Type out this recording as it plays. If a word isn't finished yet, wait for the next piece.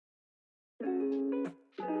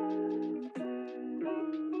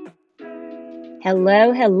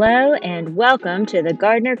Hello, hello, and welcome to the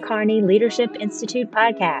Gardner Carney Leadership Institute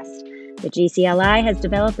podcast. The GCLI has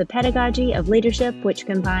developed a pedagogy of leadership which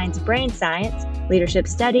combines brain science, leadership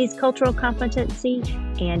studies, cultural competency,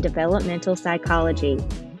 and developmental psychology.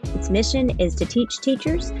 Its mission is to teach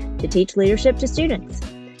teachers to teach leadership to students.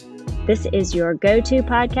 This is your go-to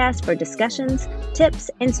podcast for discussions, tips,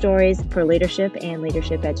 and stories for leadership and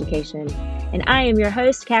leadership education. And I am your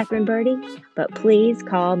host, Catherine Birdie, but please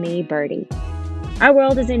call me Birdie. Our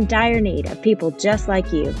world is in dire need of people just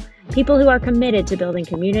like you, people who are committed to building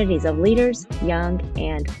communities of leaders, young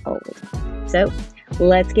and old. So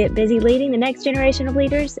let's get busy leading the next generation of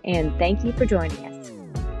leaders, and thank you for joining us.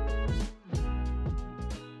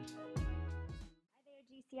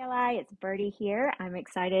 GCLI, it's Birdie here. I'm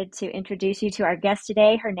excited to introduce you to our guest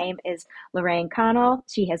today. Her name is Lorraine Connell.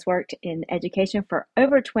 She has worked in education for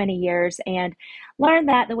over 20 years and learned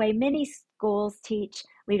that the way many schools teach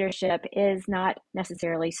leadership is not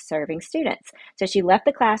necessarily serving students. So she left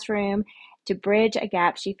the classroom to bridge a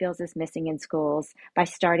gap she feels is missing in schools by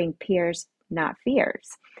starting Peers, Not Fears.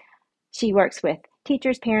 She works with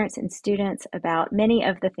teachers, parents, and students about many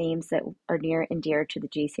of the themes that are near and dear to the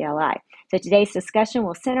GCLI. So today's discussion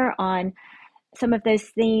will center on some of those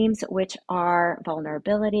themes, which are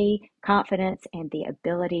vulnerability, confidence, and the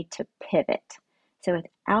ability to pivot. So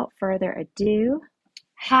without further ado.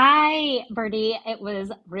 Hi, Birdie. It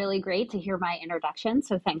was really great to hear my introduction,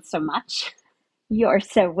 so thanks so much. You're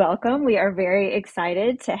so welcome. We are very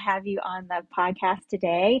excited to have you on the podcast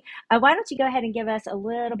today. Why don't you go ahead and give us a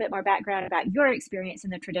little bit more background about your experience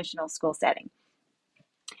in the traditional school setting?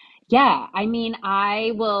 Yeah,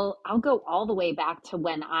 I'll go all the way back to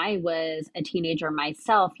when I was a teenager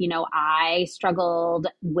myself. I struggled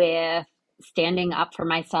with standing up for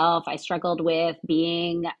myself. I struggled with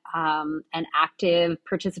being an active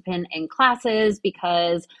participant in classes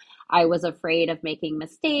because I was afraid of making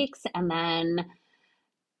mistakes. And then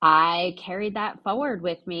I carried that forward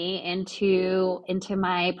with me into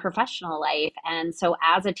my professional life. And so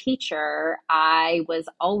as a teacher, I was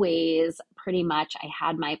always pretty much, I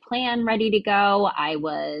had my plan ready to go. I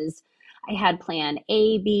had plan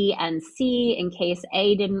A, B, and C in case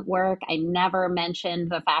A didn't work. I never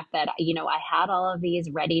mentioned the fact that, I had all of these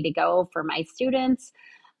ready to go for my students.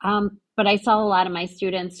 But I saw a lot of my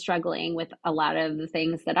students struggling with a lot of the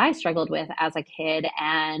things that I struggled with as a kid.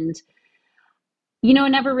 And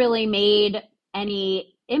it never really made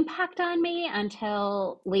any impact on me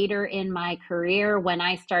until later in my career when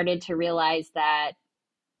I started to realize that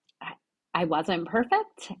I wasn't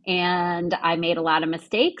perfect and I made a lot of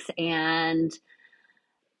mistakes. And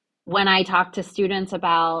when I talked to students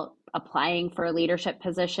about applying for leadership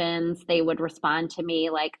positions, they would respond to me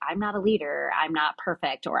like, I'm not a leader, I'm not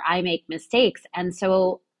perfect, or I make mistakes. And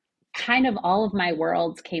so kind of all of my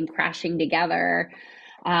worlds came crashing together,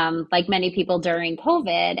 like many people during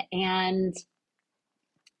COVID. And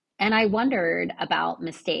I wondered about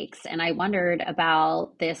mistakes, and I wondered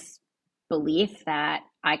about this belief that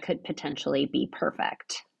I could potentially be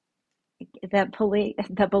perfect. The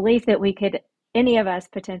belief that we could, any of us,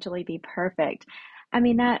 potentially be perfect. I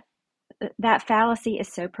mean, that fallacy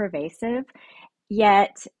is so pervasive,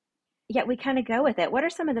 yet we kind of go with it. What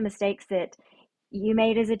are some of the mistakes that you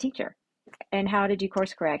made as a teacher, and how did you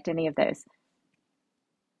course correct any of those?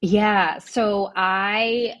 Yeah, so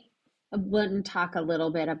I want to talk a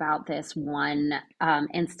little bit about this one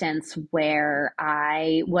instance where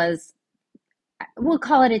I was, we'll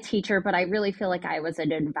call it a teacher, but I really feel like I was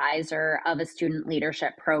an advisor of a student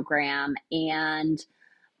leadership program. And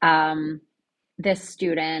this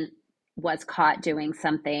student was caught doing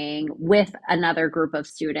something with another group of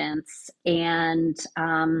students and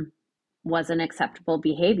wasn't acceptable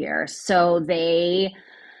behavior. So they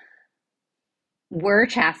were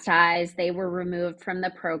chastised, they were removed from the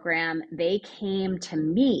program. They came to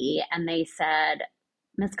me and they said,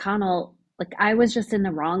 Miss Connell, like I was just in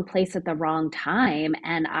the wrong place at the wrong time.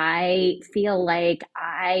 And I feel like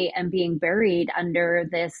I am being buried under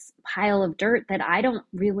this pile of dirt that I don't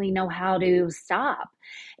really know how to stop.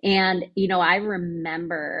 And, I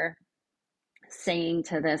remember saying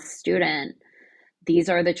to this student, these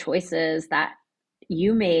are the choices that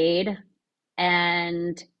you made,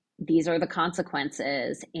 and these are the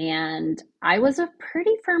consequences. And I was a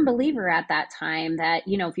pretty firm believer at that time that,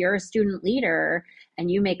 if you're a student leader and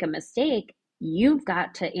you make a mistake, you've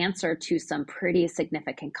got to answer to some pretty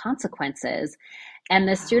significant consequences. And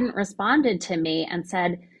the student responded to me and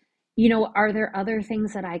said, are there other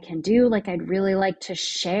things that I can do? Like, I'd really like to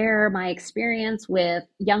share my experience with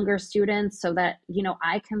younger students so that,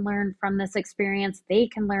 I can learn from this experience. They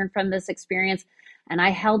can learn from this experience. And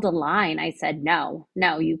I held a line. I said, no,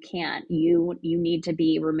 no, you can't. You need to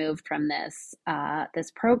be removed from this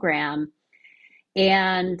program.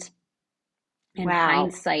 And in Wow.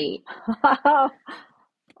 hindsight,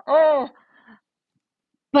 Oh,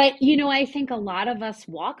 but I think a lot of us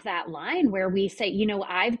walk that line where we say,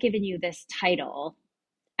 I've given you this title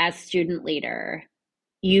as student leader.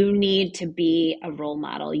 You need to be a role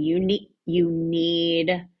model. You need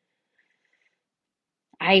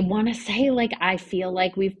I want to say, like, I feel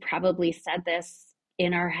like we've probably said this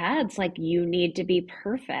in our heads, like, you need to be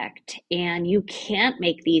perfect and you can't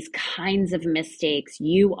make these kinds of mistakes.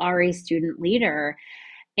 You are a student leader.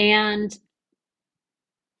 And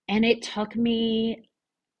and it took me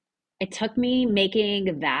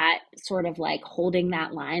making that sort of like holding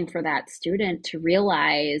that line for that student to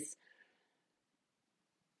realize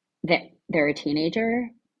that they're a teenager,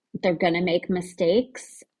 they're going to make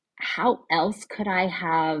mistakes. How else could I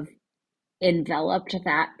have enveloped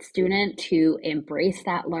that student to embrace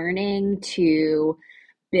that learning, to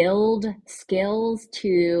build skills,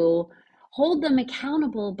 to hold them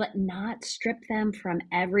accountable, but not strip them from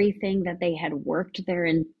everything that they had worked their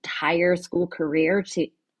entire school career to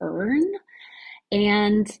earn?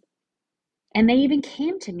 And and they even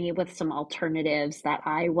came to me with some alternatives that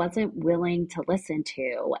I wasn't willing to listen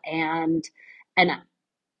to. And and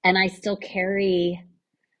I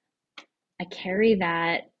carry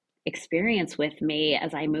that experience with me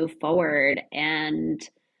as I move forward. And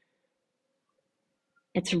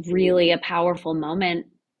it's really a powerful moment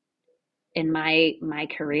in my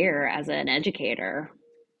career as an educator.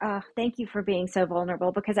 thank you for being so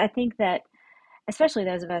vulnerable because I think that, especially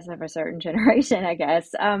those of us of a certain generation, I guess,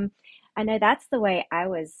 I know that's the way I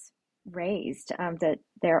was raised, that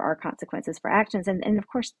there are consequences for actions. And of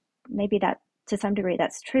course, maybe that to some degree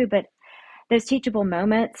that's true, but those teachable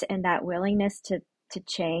moments and that willingness to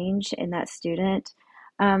change in that student,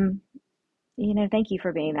 um, thank you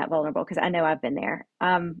for being that vulnerable because I know I've been there.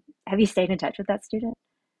 Have you stayed in touch with that student?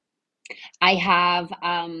 I have,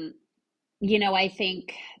 I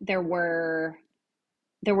think there were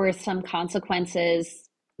some consequences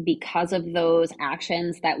because of those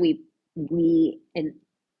actions that we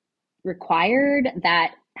required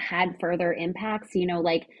that had further impacts,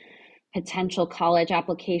 like potential college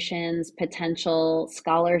applications, potential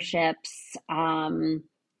scholarships,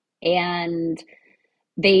 and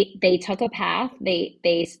they took a path.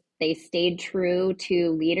 They stayed true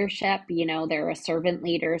to leadership. They're a servant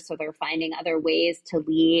leader, so they're finding other ways to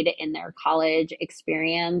lead in their college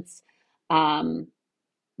experience. Um,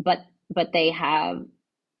 but but they have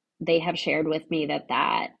shared with me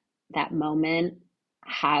that moment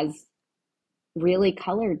has really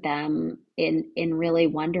colored them in really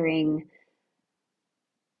wondering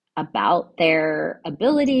about their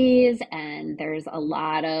abilities, and there's a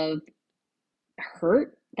lot of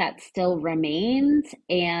hurt that still remains.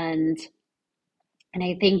 And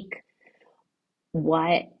I think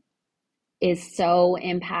what is so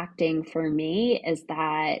impacting for me is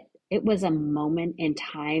that it was a moment in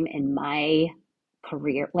time in my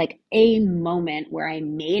career, like a moment where I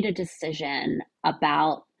made a decision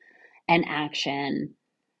about an action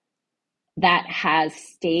that has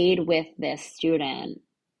stayed with this student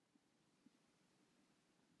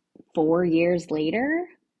 4 years later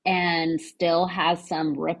and still has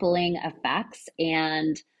some rippling effects.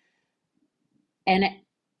 And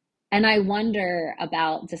and I wonder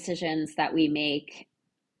about decisions that we make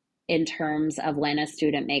in terms of when a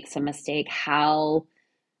student makes a mistake, how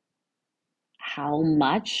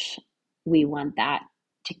much we want that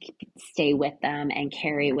to stay with them and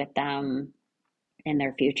carry with them in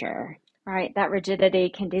their future. Right, that rigidity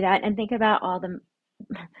can do that. And think about all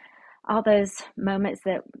those moments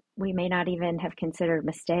that we may not even have considered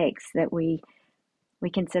mistakes that we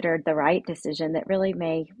considered the right decision that really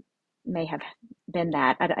may have been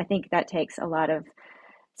that. I think that takes a lot of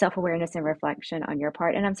self-awareness and reflection on your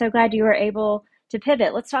part. And I'm so glad you were able to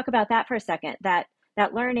pivot. Let's talk about that for a second. That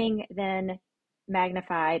learning then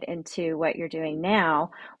magnified into what you're doing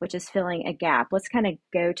now, which is filling a gap. Let's kind of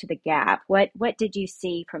go to the gap. What did you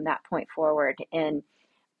see from that point forward in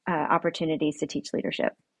opportunities to teach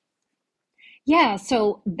leadership? Yeah,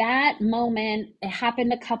 so that moment, it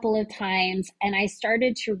happened a couple of times, and I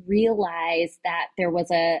started to realize that there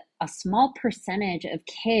was a small percentage of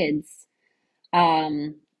kids,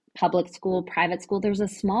 um, public school, private school, there's a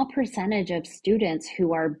small percentage of students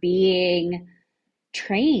who are being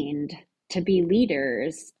trained to be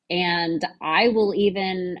leaders. And I will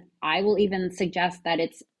even suggest that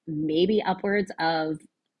it's maybe upwards of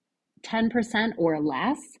 10% or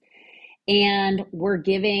less. And we're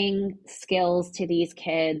giving skills to these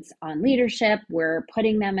kids on leadership. We're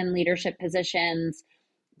putting them in leadership positions.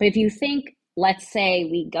 But if you think, let's say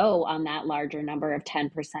we go on that larger number of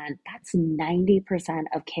 10%, that's 90%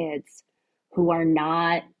 of kids who are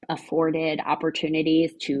not afforded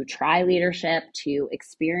opportunities to try leadership, to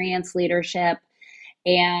experience leadership.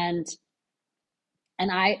 And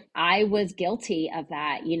I was guilty of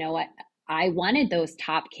that. I wanted those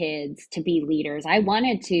top kids to be leaders. I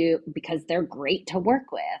wanted to, because they're great to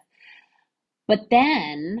work with. But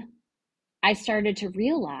then I started to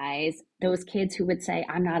realize those kids who would say,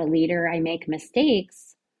 I'm not a leader, I make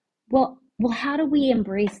mistakes. Well, how do we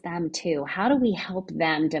embrace them too? How do we help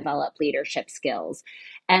them develop leadership skills?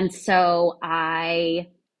 And so I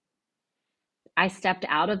stepped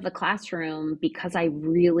out of the classroom because I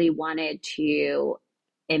really wanted to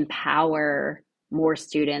empower more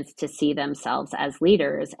students to see themselves as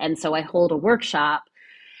leaders. And so I hold a workshop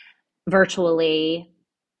virtually,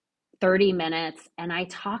 30 minutes, and I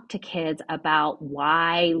talk to kids about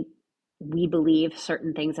why we believe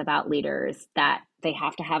certain things about leaders, that they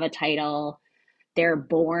have to have a title, they're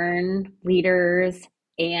born leaders,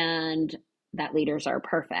 and that leaders are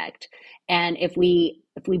perfect. And if we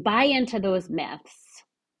buy into those myths,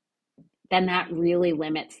 then that really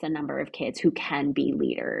limits the number of kids who can be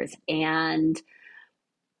leaders. And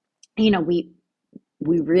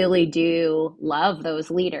we really do love those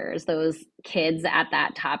leaders, those kids at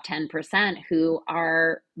that top 10% who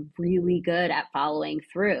are really good at following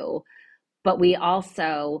through. But we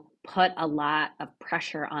also put a lot of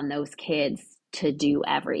pressure on those kids to do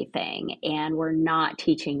everything. And we're not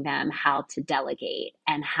teaching them how to delegate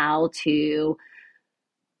and how to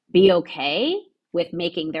be okay with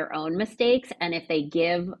making their own mistakes. And if they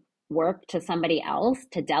give work to somebody else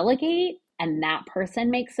to delegate and that person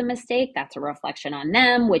makes a mistake, that's a reflection on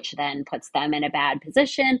them, which then puts them in a bad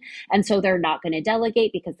position. And so they're not going to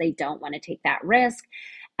delegate because they don't want to take that risk.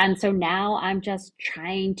 And so now I'm just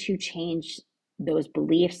trying to change those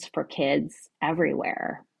beliefs for kids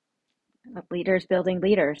everywhere. Leaders building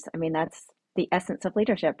leaders. I mean, that's the essence of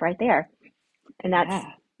leadership right there. And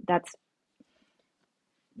Yeah. that's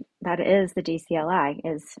that is the GCLI,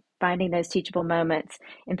 is finding those teachable moments,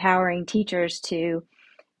 empowering teachers to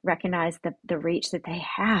recognize the reach that they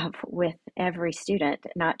have with every student,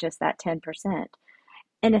 not just that 10%.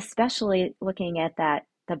 And especially looking at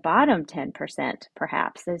the bottom 10%,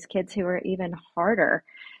 perhaps, those kids who are even harder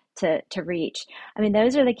to reach. I mean,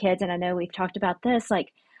 those are the kids, and I know we've talked about this,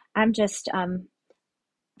 like, I'm just,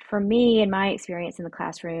 for me, in my experience in the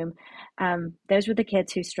classroom, those were the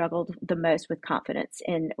kids who struggled the most with confidence,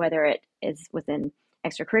 in whether it is within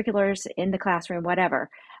extracurriculars, in the classroom, whatever.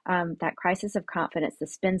 That crisis of confidence, the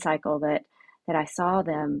spin cycle that I saw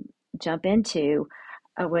them jump into,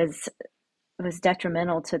 was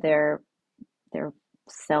detrimental to their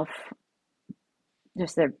self,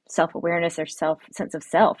 just their self awareness, their sense of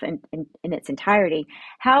self in its entirety.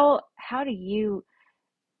 How do you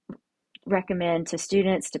recommend to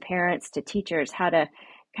students, to parents, to teachers, how to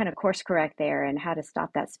kind of course correct there and how to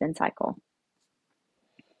stop that spin cycle?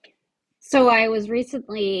 So I was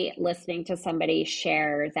recently listening to somebody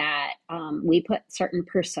share that we put certain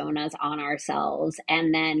personas on ourselves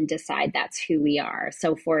and then decide that's who we are.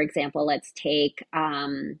 So, for example, let's take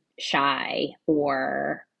shy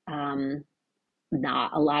or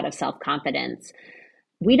not a lot of self-confidence.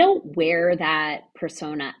 We don't wear that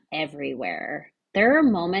persona everywhere. There are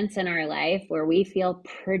moments in our life where we feel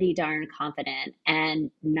pretty darn confident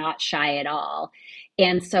and not shy at all.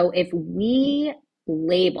 And so if we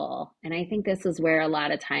label, and I think this is where a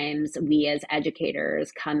lot of times we as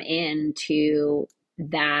educators come into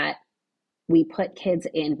that, we put kids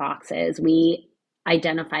in boxes, we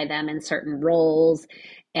identify them in certain roles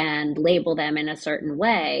and label them in a certain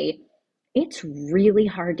way, it's really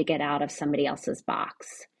hard to get out of somebody else's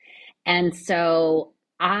box. And so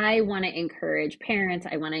I want to encourage parents,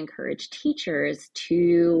 I want to encourage teachers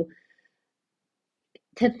to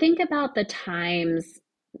think about the times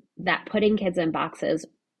that putting kids in boxes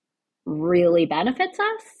really benefits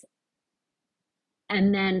us,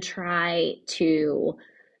 and then try to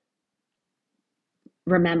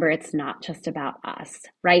remember it's not just about us,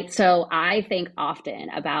 right? So I think often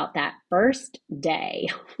about that first day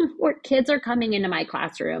where kids are coming into my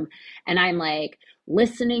classroom and I'm like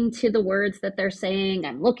listening to the words that they're saying,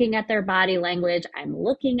 I'm looking at their body language, I'm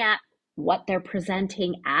looking at what they're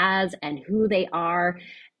presenting as and who they are,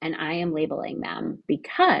 and I am labeling them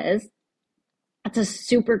because that's a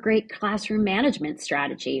super great classroom management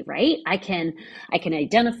strategy, right? I can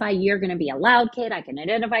identify you're going to be a loud kid. I can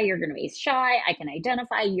identify you're going to be shy. I can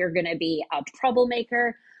identify you're going to be a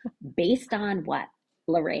troublemaker based on what?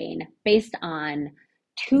 Lorraine, based on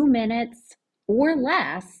 2 minutes or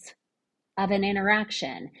less of an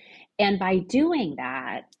interaction. And by doing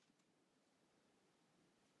that,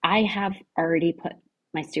 I have already put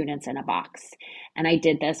my students in a box. And I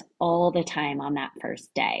did this all the time on that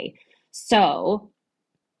first day. So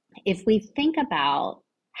if we think about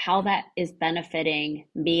how that is benefiting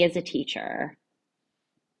me as a teacher,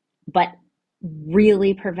 but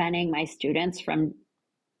really preventing my students from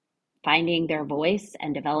finding their voice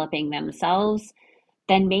and developing themselves,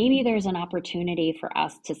 then maybe there's an opportunity for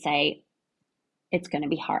us to say, it's going to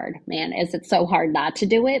be hard, man. Is it so hard not to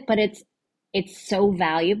do it? But it's so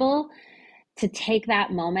valuable to take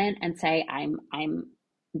that moment and say, I'm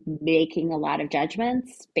making a lot of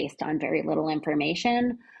judgments based on very little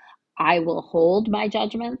information. I will hold my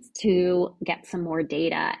judgments to get some more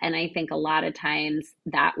data. And I think a lot of times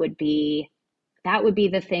that would be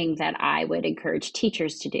the thing that I would encourage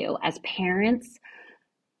teachers to do. As parents,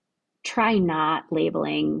 try not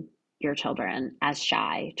labeling your children as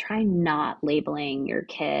shy. Try not labeling your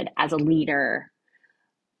kid as a leader,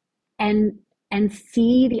 and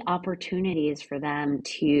see the opportunities for them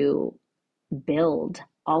to build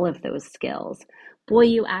all of those skills. Boy,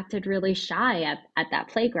 you acted really shy at that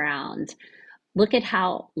playground. Look at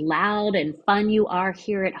how loud and fun you are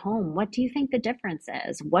here at home. What do you think the difference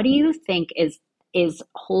is? What do you think is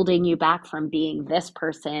holding you back from being this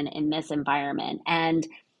person in this environment? And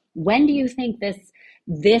when do you think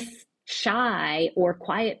this shy or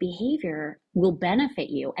quiet behavior will benefit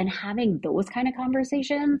you? And having those kind of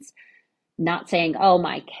conversations, not saying, "Oh,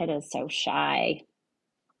 my kid is so shy."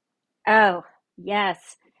 Oh,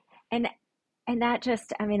 yes. And that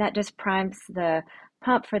just, I mean, that just primes the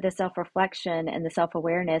pump for the self-reflection and the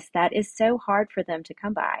self-awareness that is so hard for them to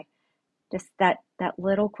come by. Just that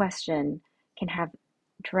little question can have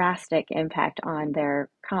drastic impact on their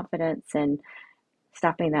confidence and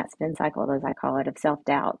stopping that spin cycle, as I call it, of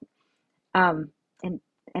self-doubt. Um, and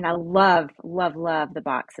I love the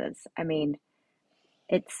boxes. I mean,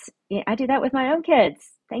 I do that with my own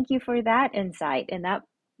kids. Thank you for that insight and that,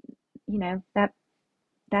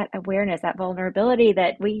 that awareness, that vulnerability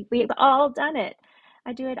that we've all done it.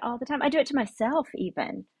 I do it all the time. I do it to myself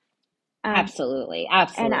even. Um, Absolutely, and I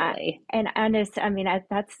absolutely. just, I mean,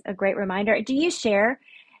 that's a great reminder. Do you share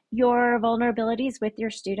your vulnerabilities with your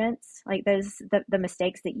students, like the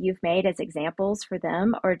mistakes that you've made as examples for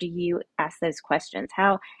them, or do you ask those questions?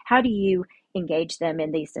 How do you engage them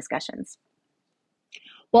in these discussions?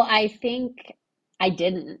 Well, I think I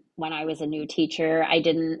didn't when I was a new teacher. I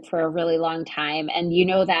didn't for a really long time. And you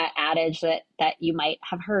know that adage that you might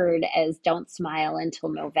have heard as don't smile until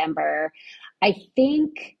November. I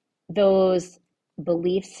think those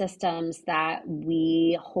belief systems that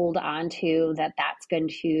we hold on to, that's going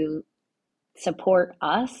to support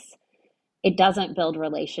us, it doesn't build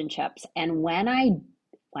relationships. And when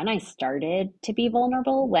I started to be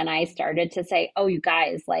vulnerable, when I started to say, "Oh, you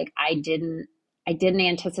guys, like I didn't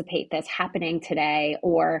anticipate this happening today,"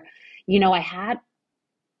 or I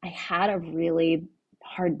had a really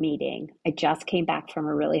hard meeting. I just came back from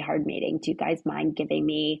a really hard meeting. Do you guys mind giving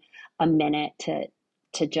me a minute to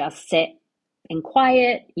just sit in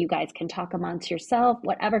quiet? You guys can talk amongst yourself,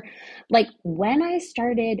 whatever. Like when I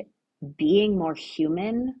started being more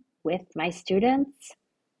human with my students,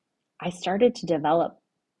 I started to develop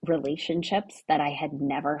relationships that I had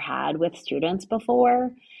never had with students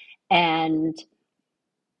before. And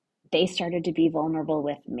they started to be vulnerable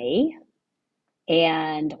with me.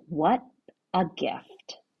 And what a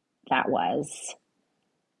gift that was.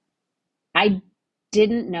 I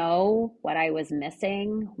didn't know what I was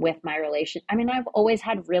missing with my relation. I mean, I've always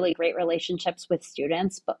had really great relationships with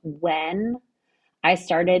students, but when I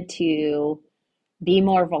started to be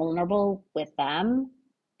more vulnerable with them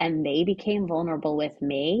and they became vulnerable with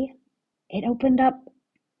me, it opened up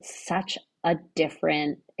such a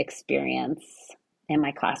different experience in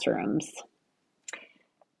my classrooms.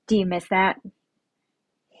 Do you miss that?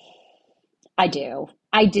 I do.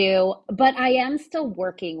 I do, but I am still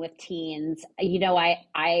working with teens.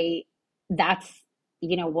 That's,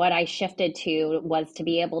 what I shifted to was to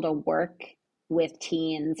be able to work with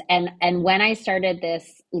teens. And when I started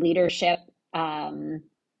this leadership um,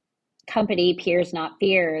 company, Peers Not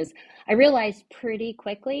Fears, I realized pretty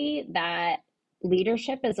quickly that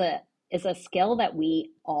leadership is a skill that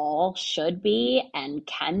we all should be and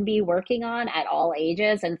can be working on at all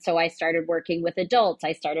ages. And so I started working with adults.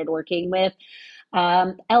 I started working with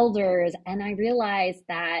elders, and I realized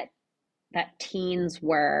that teens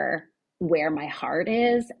were where my heart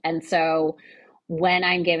is. And so when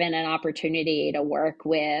I'm given an opportunity to work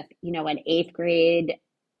with, an eighth grade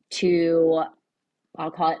to,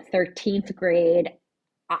 I'll call it 13th grade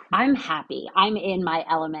I'm happy. I'm in my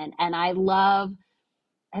element, and I love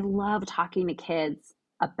talking to kids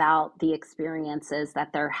about the experiences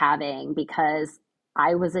that they're having, because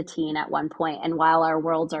I was a teen at one point, and while our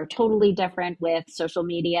worlds are totally different with social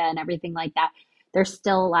media and everything like that, there's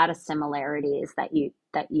still a lot of similarities that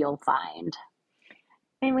you'll find.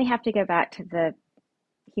 And we have to go back to the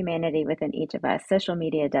humanity within each of us. Social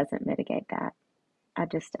media doesn't mitigate that.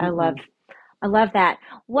 I love Mm-mm. I love that.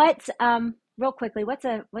 What's real quickly, what's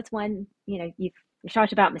one, you've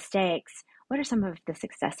talked about mistakes. What are some of the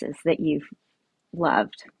successes that you've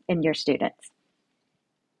loved in your students?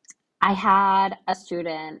 I had a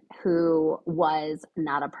student who was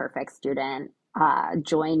not a perfect student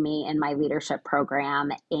join me in my leadership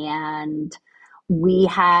program, and we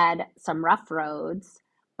had some rough roads.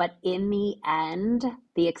 But in the end,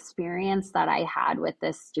 the experience that I had with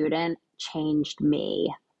this student changed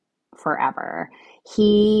me forever.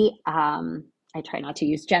 I try not to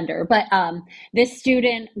use gender, but this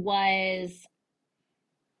student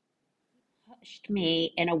pushed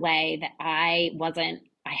me in a way that I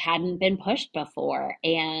hadn't been pushed before,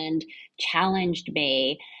 and challenged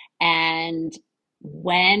me. And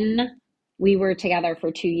when we were together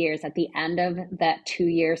for 2 years, at the end of that 2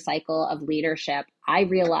 year cycle of leadership, I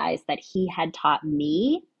realized that he had taught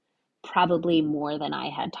me probably more than I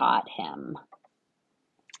had taught him.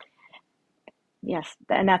 Yes,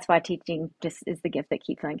 and that's why teaching just is the gift that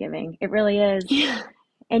keeps on giving. It really is.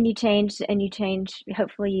 And you change,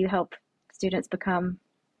 hopefully you help students become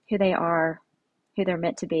who they are, who they're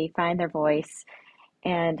meant to be, find their voice,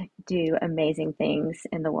 and do amazing things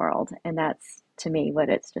in the world. And that's to me what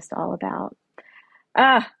it's just all about.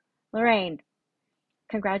 Ah, Lorraine,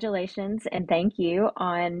 congratulations and thank you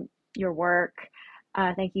on your work.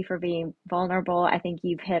 Thank you for being vulnerable. I think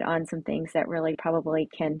you've hit on some things that really probably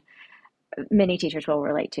many teachers will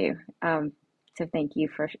relate to. So thank you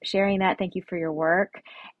for sharing that. Thank you for your work.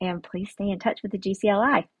 And please stay in touch with the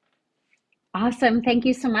GCLI. Awesome. Thank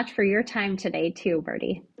you so much for your time today, too,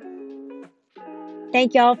 Bertie.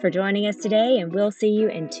 Thank y'all for joining us today, and we'll see you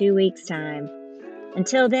in 2 weeks' time.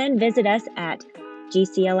 Until then, visit us at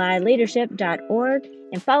gclileadership.org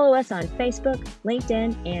and follow us on Facebook,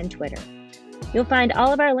 LinkedIn, and Twitter. You'll find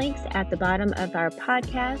all of our links at the bottom of our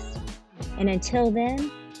podcast. And until then,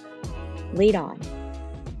 lead on.